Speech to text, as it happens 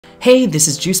Hey, this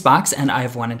is Boxx, and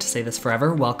I've wanted to say this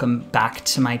forever. Welcome back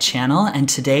to my channel, and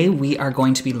today we are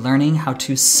going to be learning how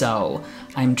to sew.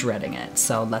 I'm dreading it,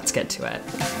 so let's get to it.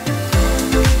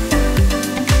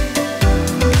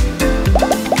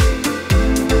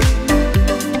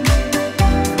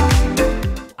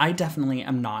 I definitely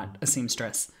am not a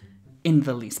seamstress in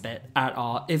the least bit at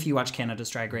all. If you watch Canada's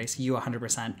Drag Race, you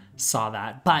 100% saw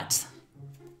that. But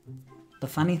the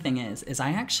funny thing is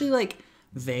I actually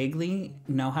vaguely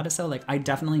know how to sew. I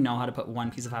definitely know how to put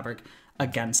one piece of fabric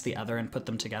against the other and put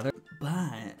them together.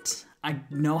 But I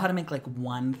know how to make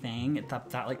one thing,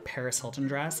 that Paris Hilton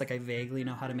dress. I vaguely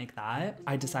know how to make that.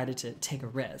 I decided to take a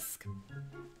risk,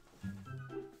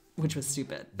 which was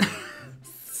stupid.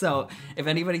 So if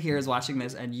anybody here is watching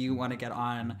this and you want to get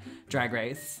on Drag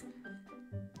Race,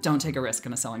 don't take a risk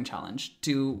in a sewing challenge.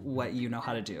 Do what you know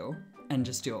how to do and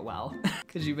just do it well,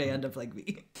 because you may end up like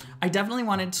me. I definitely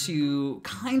wanted to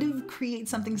kind of create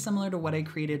something similar to what I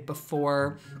created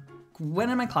before. Went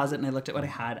in my closet and I looked at what I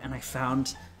had and I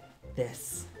found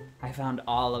this. I found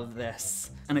all of this.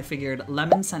 And I figured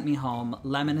lemon sent me home,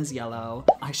 lemon is yellow,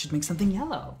 I should make something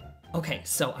yellow. Okay,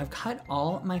 so I've cut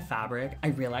all my fabric. I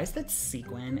realized that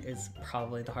sequin is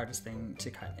probably the hardest thing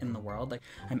to cut in the world.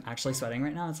 I'm actually sweating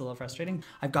right now, it's a little frustrating.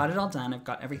 I've got it all done, I've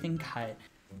got everything cut.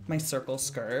 My circle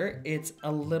skirt, it's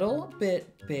a little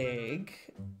bit big.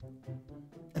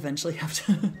 Eventually have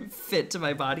to fit to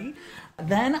my body.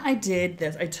 Then I did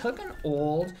this, I took an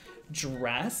old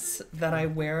dress that I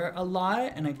wear a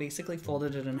lot and I basically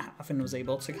folded it in half and was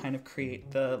able to kind of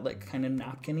create the kind of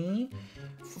napkin-y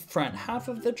front half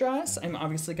of the dress. I'm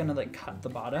obviously gonna cut the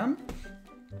bottom.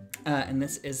 And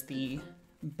this is the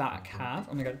back half.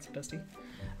 Oh my God, it's so dusty.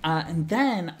 And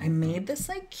then I made this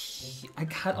I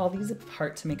cut all these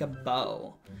apart to make a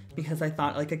bow because I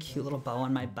thought a cute little bow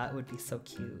on my butt would be so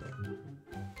cute.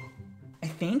 I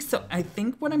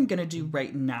think what I'm gonna do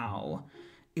right now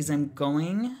is I'm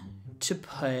going to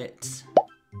put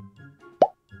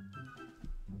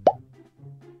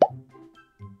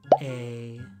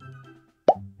a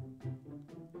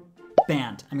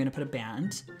band. I'm gonna put a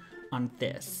band on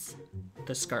the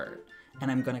skirt, and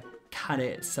I'm gonna cut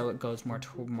it so it goes more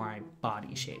to my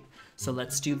body shape. So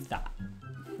let's do that.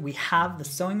 We have the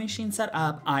sewing machine set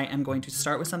up. I am going to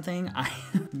start with something.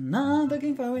 I'm not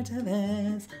looking forward to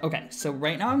this. Okay, so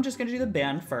right now I'm just gonna do the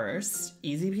band first.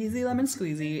 Easy peasy lemon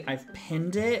squeezy. I've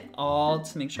pinned it all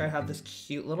to make sure I have this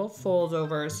cute little fold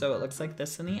over so it looks like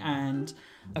this in the end.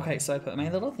 Okay, so I put my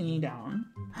little thingy down.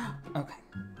 Okay.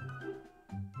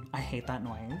 I hate that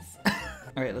noise.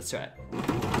 All right, let's do it.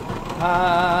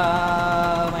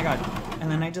 Oh my God.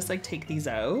 And then I just take these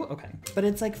out. Okay. But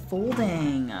it's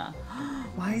folding.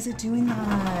 Why is it doing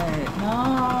that?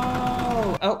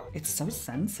 No. Oh, it's so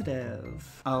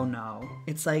sensitive. Oh no.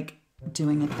 It's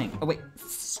doing a thing. Oh wait,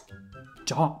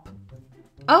 stop.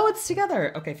 Oh, it's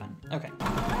together. Okay, fine. Okay.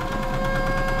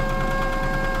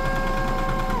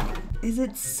 Is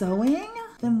it sewing?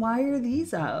 Then why are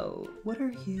these out? What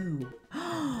are you?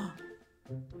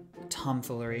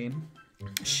 Tomfoolery.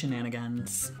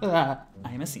 Shenanigans. I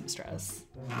am a seamstress.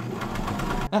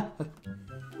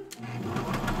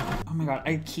 Oh my God,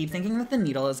 I keep thinking that the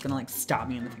needle is gonna stab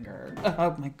me in the finger.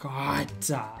 Oh my God.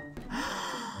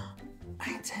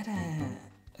 I did it.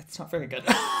 It's not very good.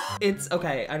 It's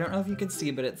okay, I don't know if you can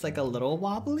see, but it's a little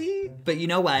wobbly. But you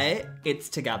know what? It's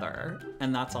together,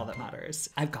 and that's all that matters.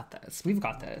 I've got this, we've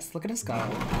got this. Look at us go.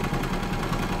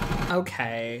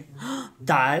 Okay,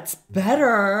 that's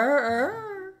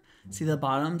better. See, the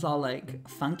bottom's all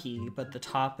funky, but the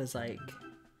top is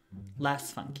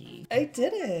less funky. I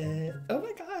did it. Oh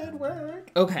my God,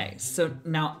 work. Okay, so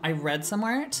now I read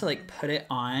somewhere to put it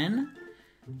on,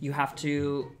 you have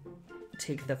to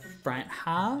take the front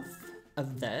half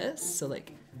of this, so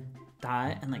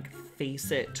that, and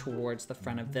face it towards the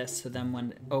front of this, so then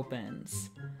when it opens,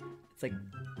 it's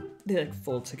they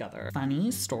fold together.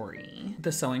 Funny story.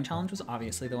 The sewing challenge was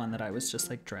obviously the one that I was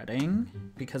just dreading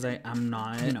because I am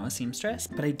not, a seamstress,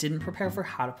 but I didn't prepare for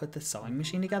how to put the sewing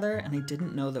machine together, and I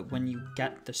didn't know that when you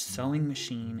get the sewing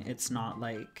machine, it's not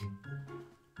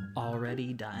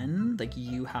already done.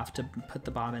 You have to put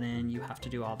the bobbin in, you have to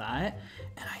do all that,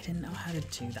 and I didn't know how to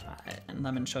do that. And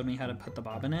Lemon showed me how to put the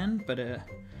bobbin in, but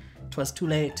twas too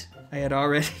late. I had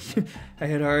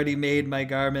already made my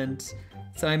garment.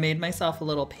 So I made myself a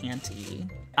little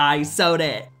panty. I sewed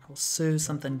it. I'll sew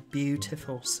something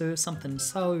beautiful, sew something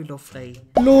so lovely.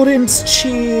 Lawrence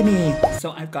Cheney.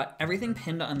 So I've got everything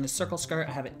pinned on the circle skirt.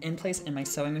 I have it in place in my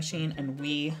sewing machine, and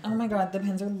oh my God, the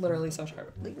pins are literally so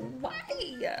sharp. Why?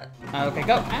 Okay,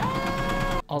 go.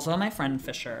 Ah. Also my friend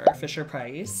Fisher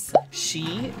Price,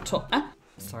 she told,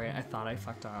 Sorry, I thought I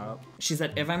fucked up. She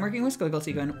said, if I'm working with squiggles,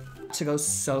 you're going to go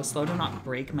so slow to not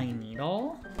break my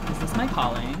needle. Is this my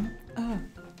calling? Oh,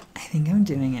 I think I'm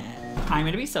doing it. I'm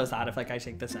gonna be so sad if like I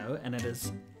take this out and it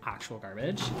is actual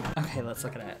garbage. Okay, let's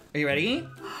look at it. Are you ready?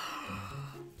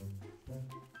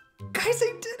 Guys,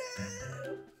 I did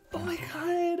it! Oh my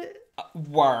God.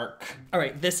 Work. All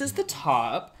right, this is the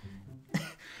top.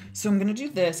 So I'm gonna do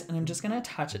this and I'm just gonna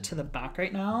attach it to the back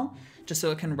right now, just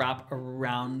so it can wrap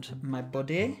around my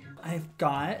body. I've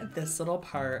got this little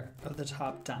part of the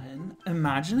top done.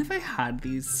 Imagine if I had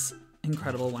these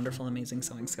incredible, wonderful, amazing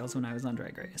sewing skills when I was on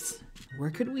Drag Race. Where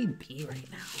could we be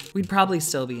right now? We'd probably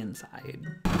still be inside.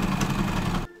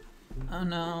 Oh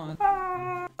no.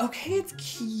 Okay, it's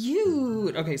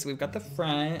cute. Okay, so we've got the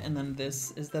front and then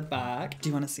this is the back. Do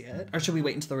you want to see it? Or should we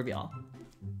wait until the reveal?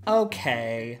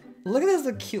 Okay. Look at this,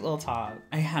 a cute little top.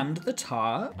 I hemmed the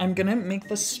top. I'm gonna make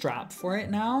the strap for it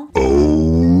now.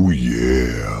 Oh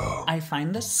yeah. I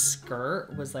find the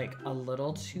skirt was like a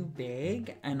little too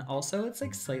big and also it's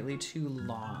like slightly too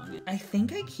long. I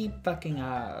think I keep fucking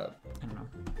up. I don't know.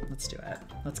 Let's do it.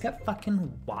 Let's get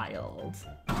fucking wild.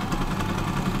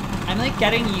 I'm like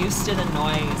getting used to the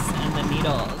noise and the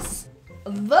needles.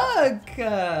 Look!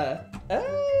 Oh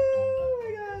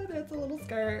my God, it's a little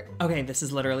skirt. Okay, this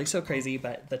is literally so crazy,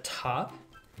 but the top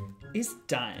is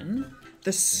done.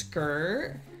 The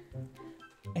skirt,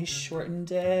 I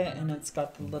shortened it and it's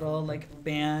got the little like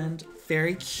band.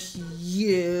 Very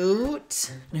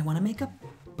cute. And I wanna make a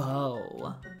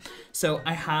bow. So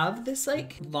I have this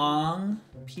like long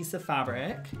piece of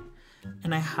fabric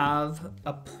and I have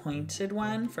a pointed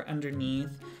one for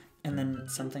underneath and then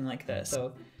something like this.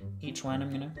 So each one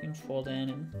I'm gonna fold in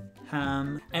and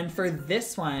hem. And for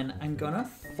this one, I'm gonna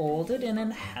fold it in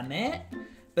and hem it,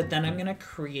 but then I'm gonna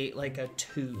create like a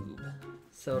tube.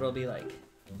 So it'll be like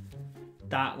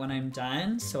that when I'm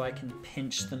done, so I can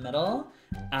pinch the middle,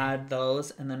 add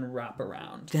those, and then wrap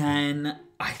around. Then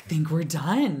I think we're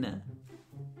done.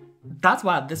 That's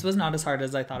wild. This was not as hard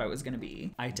as I thought it was gonna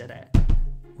be. I did it.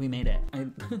 We made it. I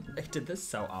did this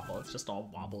so awful. It's just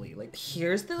all wobbly. Like,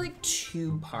 here's the like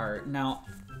tube part. Now,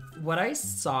 what I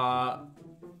saw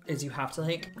is you have to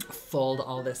like fold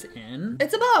all this in.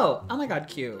 It's a bow. Oh my God,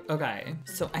 cute. Okay,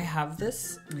 so I have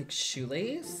this like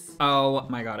shoelace. Oh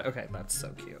my God, okay, that's so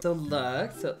cute. So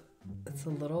look, so it's a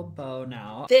little bow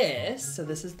now. So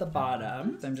this is the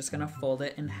bottom. So I'm just gonna fold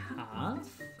it in half,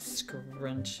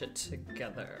 scrunch it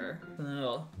together, and then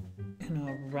it'll, you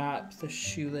know, wrap the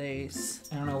shoelace.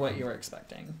 I don't know what you were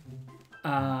expecting.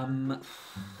 I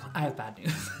have bad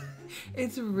news.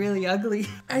 It's really ugly.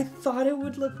 I thought it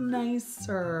would look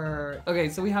nicer. Okay,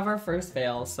 so we have our first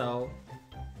fail, so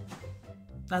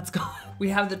that's gone. We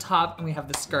have the top and we have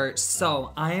the skirt.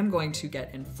 So I am going to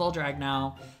get in full drag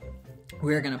now.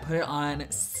 We're gonna put it on,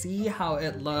 see how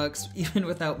it looks, even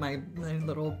without my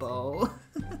little bow.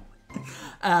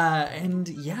 And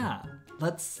yeah,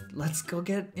 let's go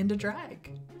get into drag.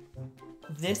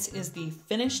 This is the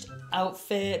finished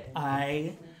outfit.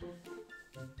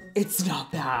 It's not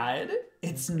bad.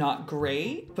 It's not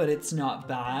great, but it's not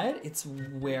bad. It's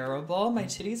wearable. My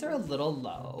titties are a little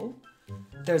low.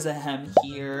 There's a hem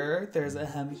here, there's a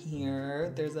hem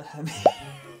here, there's a hem here.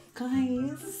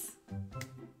 Guys,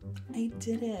 I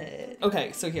did it.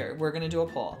 Okay, so here, we're gonna do a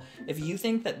poll. If you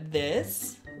think that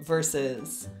this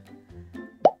versus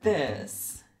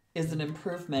this is an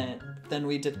improvement, then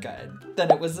we did good. Then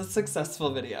it was a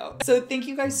successful video. So thank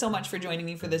you guys so much for joining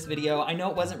me for this video. I know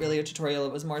it wasn't really a tutorial,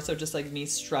 it was more so just like me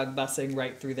strug bussing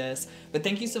right through this. But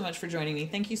thank you so much for joining me.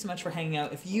 Thank you so much for hanging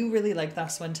out. If you really liked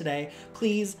this one today,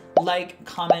 please like,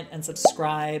 comment, and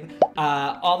subscribe.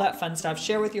 All that fun stuff.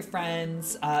 Share with your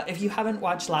friends. If you haven't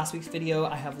watched last week's video,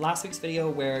 I have last week's video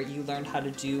where you learned how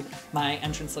to do my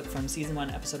entrance look from season 1,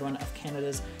 episode 1 of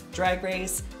Canada's Drag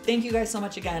Race. Thank you guys so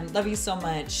much again. Love you so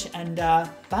much. And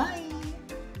bye.